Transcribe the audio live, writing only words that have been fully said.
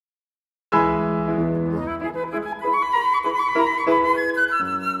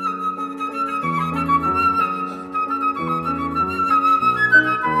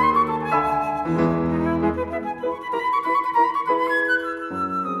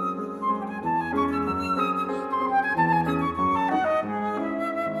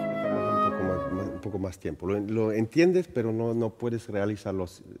más tiempo. Lo entiendes, pero no puedes realizarlo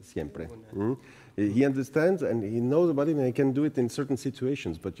siempre. He understands and he knows about it and he can do it in certain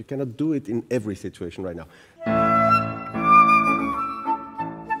situations, but you cannot do it in every situation right now.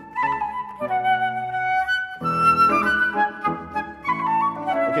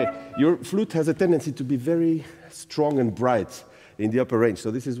 Okay, your flute has a tendency to be very strong and bright in the upper range,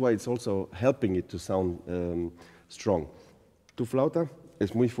 so this is why it's also helping it to sound strong. Tu flauta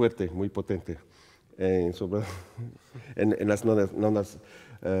es muy fuerte, muy potente. En las notas,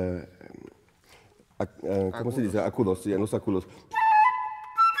 ¿cómo se dice? Agudos, sí, en los agudos.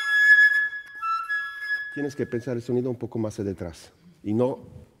 Tienes que pensar el sonido un poco más detrás y no.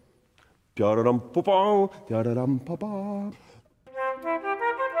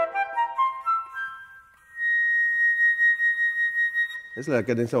 Es la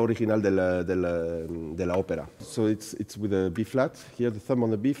cadencia original de la ópera. So it's with a B flat. Here the thumb on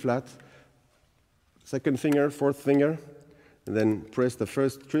the B flat. Second finger, fourth finger, and then press the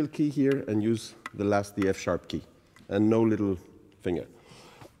first trill key here and use the last, the F sharp key, and no little finger.